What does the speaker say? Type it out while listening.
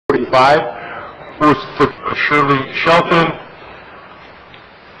45, who's for Shirley Shelton,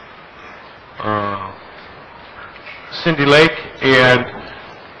 Cindy Lake, and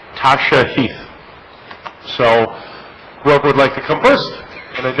Tasha Heath. So, whoever would like to come first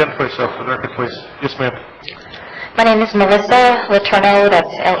and identify yourself for the record, please. Yes, ma'am. My name is Melissa Letourneau, that's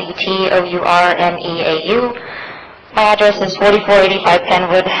Letourneau. My address is 4485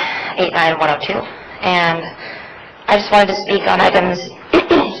 Penwood, 89102. And I just wanted to speak on items,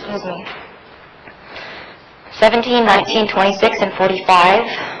 excuse me, 17, 19, 26, and 45,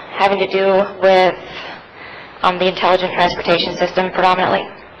 having to do with the intelligent transportation system predominantly.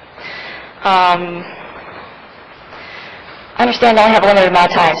 I understand I only have a limited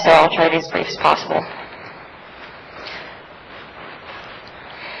amount of time, so I'll try to be as brief as possible.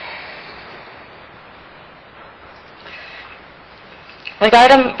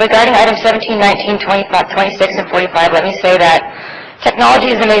 Regarding items 17, 19, 25, 26, and 45, let me say that technology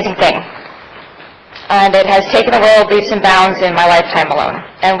is an amazing thing. And it has taken the world leaps and bounds in my lifetime alone.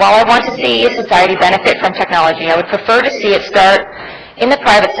 And while I want to see society benefit from technology, I would prefer to see it start in the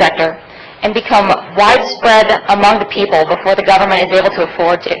private sector and become widespread among the people before the government is able to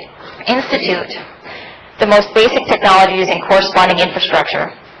afford to institute the most basic technologies and corresponding infrastructure.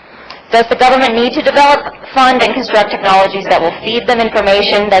 Does the government need to develop, fund, and construct technologies that will feed them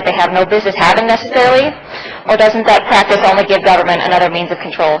information that they have no business having necessarily? Or doesn't that practice only give government another means of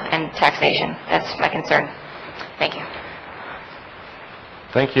control and taxation? That's my concern. Thank you.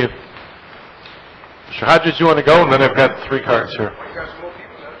 Thank you. Mr. Hodges, you want to go? And then I've got 3 cards here.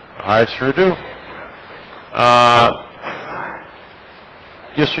 I sure do.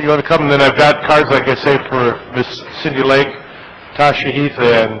 Yes, sir, you want to come? And then I've got cards, like I say, for Miss Cindy Lake, Tasha Heath,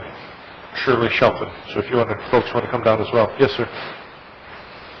 and Shirley Shelton. So if you folks want to come down as well. Yes, sir.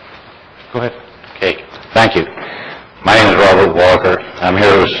 Go ahead. Okay. Thank you. My name is Robert Walker. I'm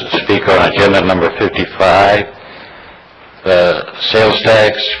here to speak on agenda number 55, the sales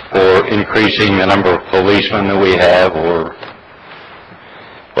tax for increasing the number of policemen that we have, or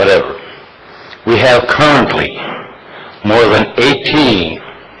whatever. We have currently more than 18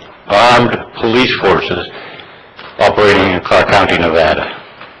 armed police forces operating in Clark County, Nevada.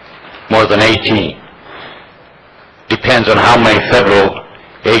 More than 18. Depends on how many federal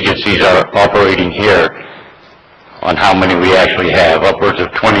agencies are operating here, on how many we actually have, upwards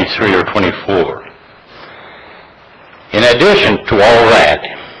of 23 or 24. In addition to all that,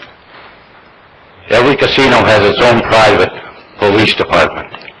 every casino has its own private police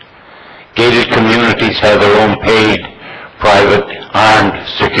department. Gated communities have their own paid private armed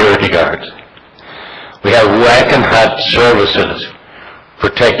security guards. We have whack and hut services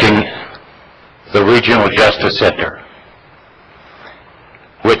protecting the Regional Justice Center,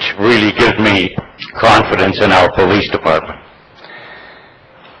 which really gives me confidence in our police department.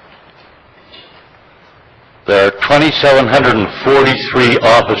 There are 2,743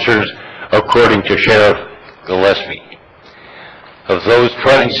 officers according to Sheriff Gillespie. Of those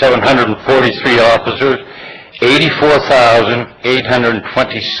 2,743 officers,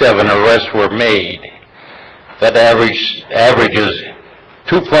 84,827 arrests were made. That averages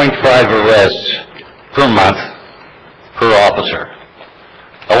 2.5 arrests per month per officer.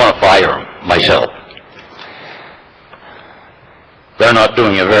 I want to fire them myself. They're not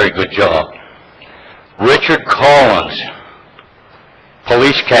doing a very good job. Richard Collins,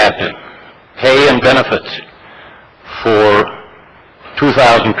 police captain, pay and benefits for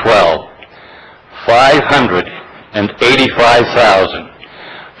 2012,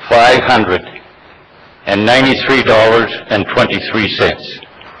 $585,593.23.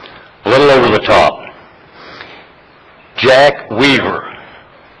 A little over the top. Jack Weaver,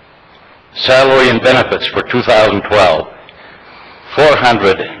 salary and benefits for 2012,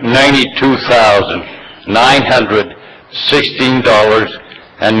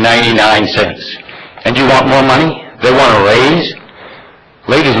 $492,916.99. And you want more money? They want a raise?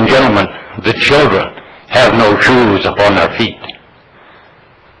 Ladies and gentlemen, the children have no shoes upon their feet.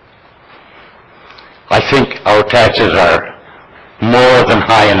 I think our taxes are more than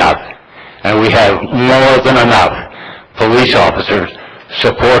high enough, and we have more than enough police officers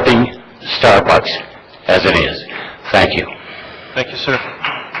supporting Starbucks as it is. Thank you. Thank you, sir.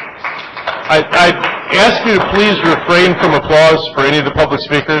 I'd ask you to please refrain from applause for any of the public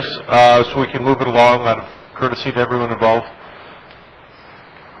speakers so we can move it along out of courtesy to everyone involved.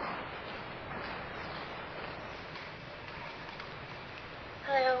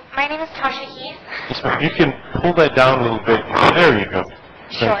 Hello, my name is Tasha Heath. Yes, ma'am. You can pull that down a little bit. There you go.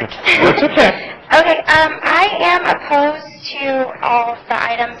 Short. That's okay. Okay, I am opposed to all of the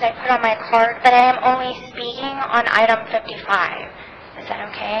items I put on my card, but I am only speaking on item 55. Is that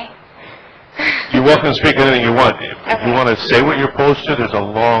okay? You're welcome to speak anything you want. If you Okay. want to say what you're opposed to, there's a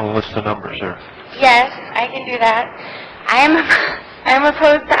long list of numbers there. Yes, I can do that. I'm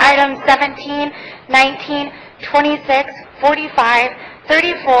opposed to items 17, 19, 26, 45,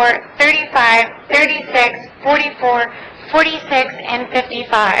 34, 35, 36, 44, 46, and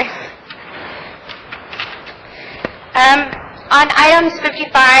 55. On items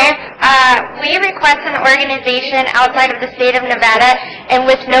 55, we request an organization outside of the state of Nevada and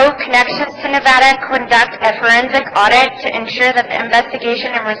with no connections to Nevada conduct a forensic audit to ensure that the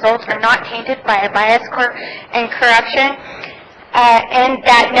investigation and results are not tainted by a bias and corruption, and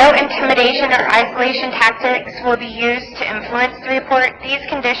that no intimidation or isolation tactics will be used to influence the report. These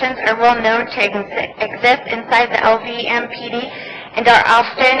conditions are well known to exist inside the LVMPD and are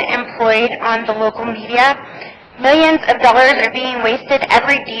often employed on the local media. Millions of dollars are being wasted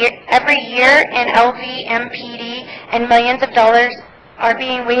every year in LVMPD, and millions of dollars are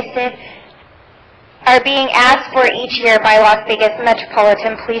being asked for each year by Las Vegas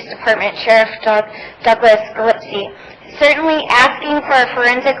Metropolitan Police Department Sheriff Douglas Gillespie. Certainly, asking for a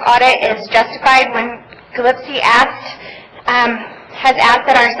forensic audit is justified when Gillespie has asked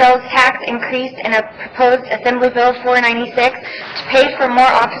that our sales tax increased in a proposed Assembly Bill 496 to pay for more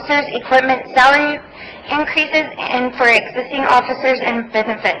officers, equipment, salary increases, and for existing officers and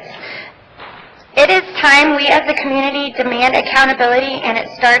benefits. It is time we as a community demand accountability, and it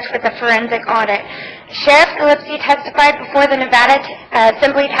starts with a forensic audit. Sheriff Gillespie testified before the Nevada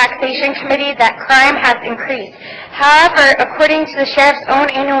Assembly Taxation Committee that crime has increased. However, according to the sheriff's own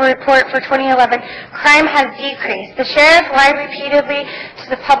annual report for 2011, crime has decreased. The sheriff lied repeatedly to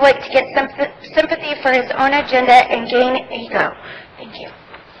the public to get sympathy for his own agenda and gain ego. Thank you.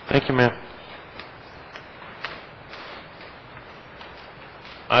 Thank you, ma'am.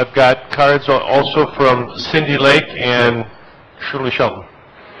 I've got cards also from Cindy Lake and Shirley Shelton.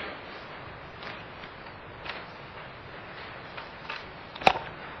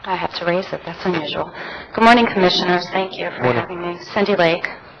 I have to raise it. That's unusual. Good morning, Commissioners. Thank you for having me. Cindy Lake.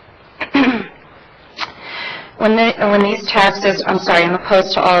 When these taxes, I'm sorry, I'm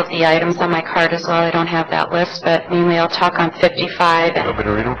opposed to all of the items on my card as well. I don't have that list, but mainly I'll talk on 55. You want me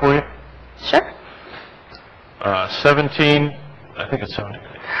to read them for you? Sure. 17, I think it's 17.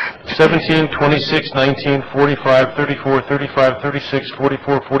 17, 26, 19, 45, 34, 35, 36,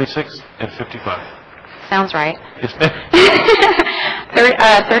 44, 46, and 55. Sounds right. Yes, ma'am.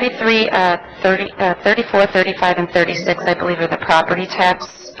 33, 34, 35, and 36, I believe, are the property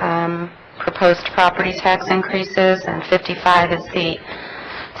tax, proposed property tax increases, and 55 is the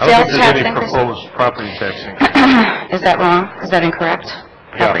I don't sales think there's tax any increase. proposed property tax increase. Is that wrong? Is that incorrect?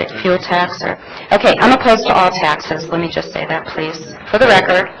 Property, Yeah. fuel tax, or, okay, I'm opposed to all taxes, let me just say that, please, for the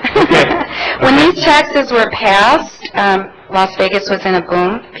record. When these taxes were passed, Las Vegas was in a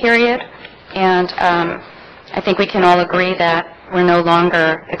boom period, and I think we can all agree that we're no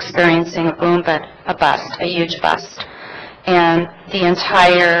longer experiencing a boom, but a bust, a huge bust. And the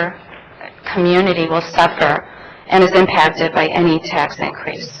entire community will suffer and is impacted by any tax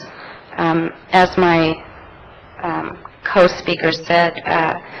increase. As my co-speaker said,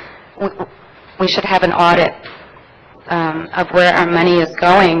 we should have an audit of where our money is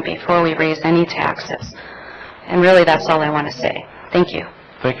going before we raise any taxes. And really, that's all I want to say. Thank you.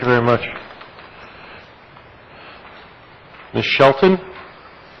 Thank you very much. Ms. Shelton?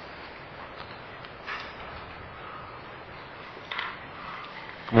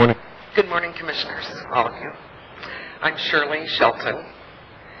 Good morning. Good morning, Commissioners, all of you. I'm Shirley Shelton.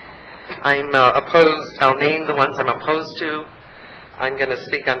 I'm opposed, I'll name the ones I'm opposed to. I'm going to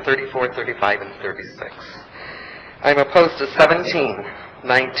speak on 34, 35, and 36. I'm opposed to 17,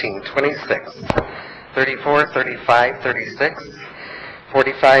 19, 26, 34, 35, 36,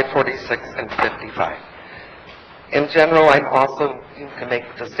 45, 46, and 55. In general, I'm also, you can make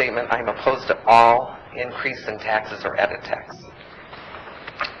the statement, I'm opposed to all increase in taxes or added tax.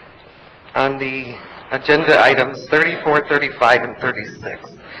 On the agenda items 34, 35, and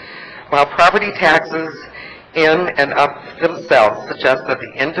 36, while property taxes in and of themselves suggest that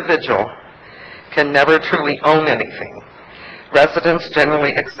the individual can never truly own anything, residents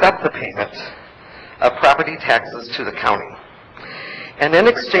generally accept the payment of property taxes to the county. And in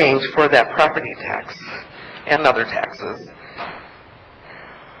exchange for that property tax and other taxes,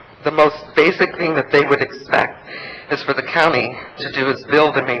 the most basic thing that they would expect is for the county to do is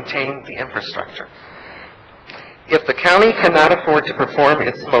build and maintain the infrastructure. If the county cannot afford to perform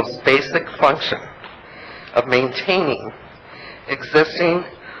its most basic function of maintaining existing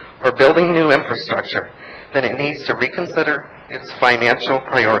or building new infrastructure, then it needs to reconsider its financial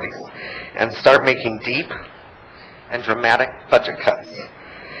priorities and start making deep and dramatic budget cuts.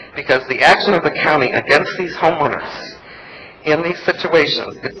 Because the action of the county against these homeowners in these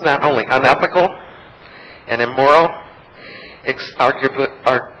situations, it's not only unethical and immoral, it's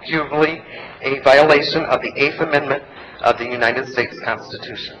arguably a violation of the 8th Amendment of the United States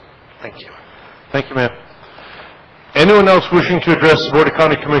Constitution. Thank you. Thank you, ma'am. Anyone else wishing to address the Board of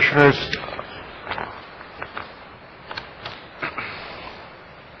County Commissioners?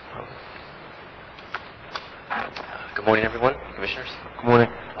 Good morning, everyone, commissioners. Good morning.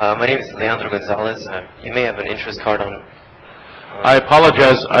 My name is Leandro Gonzalez. You may have an interest card on. I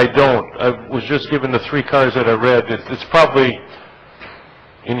apologize, I don't. I was just given the 3 cards that I read. It's probably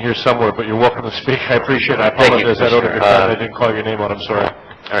in here somewhere, but you're welcome to speak. I appreciate it. I Thank you, apologize. I don't have your Commissioner. card. I didn't call your name out. I'm sorry.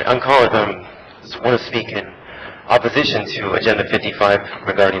 All right, I'm calling. Just want to speak in opposition to Agenda 55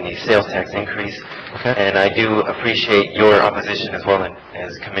 regarding the sales tax increase. Okay. And I do appreciate your opposition as well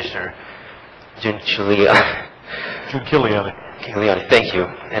as Commissioner Giuliani. Thank you.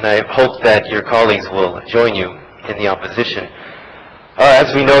 And I hope that your colleagues will join you in the opposition.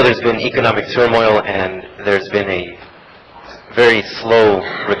 As we know, there's been economic turmoil and there's been a very slow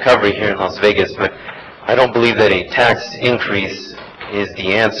recovery here in Las Vegas, but I don't believe that a tax increase is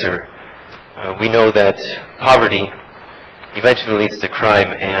the answer. We know that poverty eventually leads to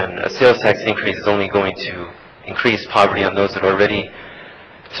crime, and a sales tax increase is only going to increase poverty on those that are already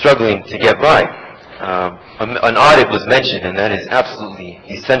struggling to get by. An audit was mentioned, and that is absolutely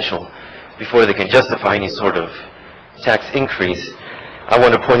essential before they can justify any sort of tax increase. I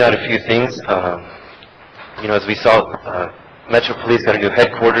want to point out a few things. As we saw, Metro Police got a new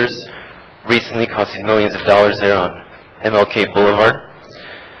headquarters recently, costing millions of dollars there on MLK Boulevard.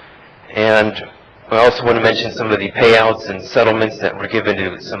 And I also want to mention some of the payouts and settlements that were given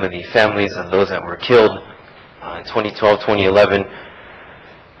to some of the families of those that were killed in 2012, 2011.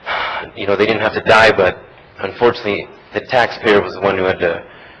 They didn't have to die, but unfortunately, the taxpayer was the one who had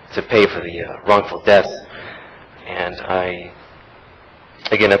to pay for the wrongful deaths. And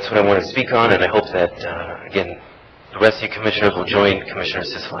again, that's what I want to speak on, and I hope that, again, the rest of you commissioners will join Commissioner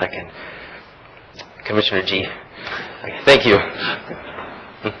Sisolak and Commissioner G. Thank you.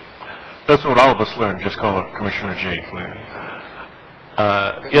 That's what all of us learned. Just call it Commissioner G.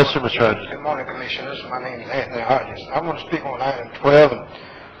 Yes, sir, Mr. Hodges. Good morning, Commissioners. My name is Anthony Hodges. I want to speak on item 12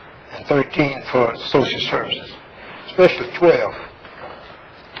 and 13 for social services, especially 12.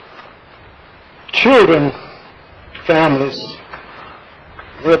 Children, families,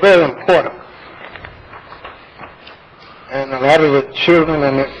 they're very important. And a lot of the children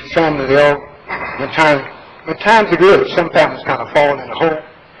and the families, they all, when times are good, some families kind of fall in the hole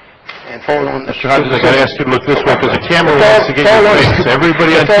and fall on the... Mr. Hodges, I got to ask you to look this way because the camera wants to get your face.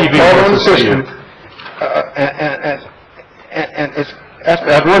 Everybody on TV wants to see you. And it's,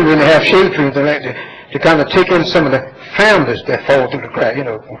 I wonder when they have shade trees, they like to kind of take in some of the families that fall through the crack,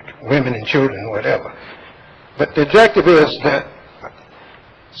 women and children, whatever. But the objective is that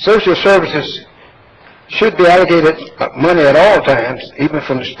social services should be allocated money at all times, even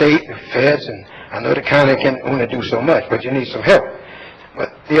from the state, the feds, and I know the county can only do so much, but you need some help.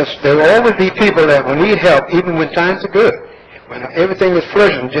 But yes, there will always be people that will need help, even when times are good. When everything is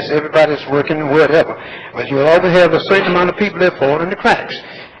flourishing, just everybody's working and whatever. But you'll always have a certain amount of people that fall in the cracks.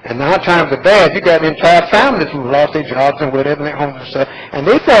 And now times are bad, you got entire families who lost their jobs and whatever, their homes and stuff, and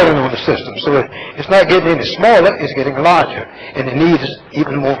they're falling on the system. So it's not getting any smaller, it's getting larger, and the need is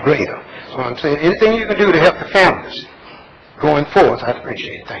even more greater. So I'm saying anything you can do to help the families going forward, I'd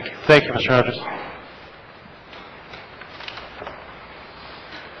appreciate it. Thank you. Thank you, Mr. Hodges.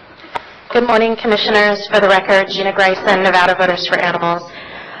 Good morning, Commissioners. For the record, Gina Grayson, Nevada Voters for Animals.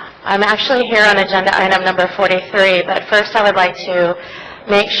 I'm actually here on agenda item number 43, but first I would like to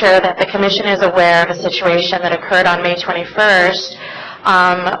make sure that the Commission is aware of a situation that occurred on May 21st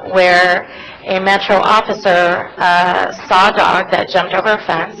where a Metro officer saw a dog that jumped over a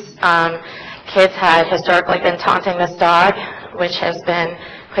fence. Kids had historically been taunting this dog, which has been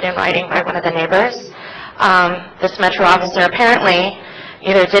put in writing by one of the neighbors. This Metro officer apparently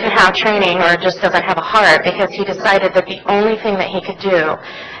either didn't have training or just doesn't have a heart, because he decided that the only thing that he could do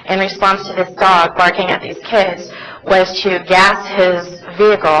in response to this dog barking at these kids was to gas his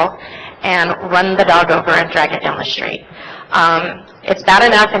vehicle and run the dog over and drag it down the street. It's bad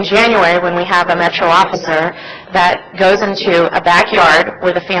enough in January when we have a Metro officer that goes into a backyard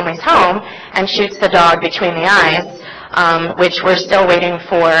with a family's home and shoots the dog between the eyes, which we're still waiting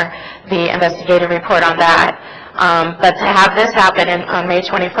for the investigative report on that. But to have this happen on May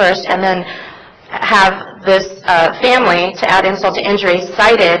 21st and then have this family, to add insult to injury,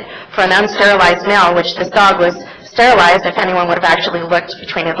 cited for an unsterilized male, which this dog was sterilized if anyone would have actually looked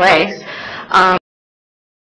between his legs.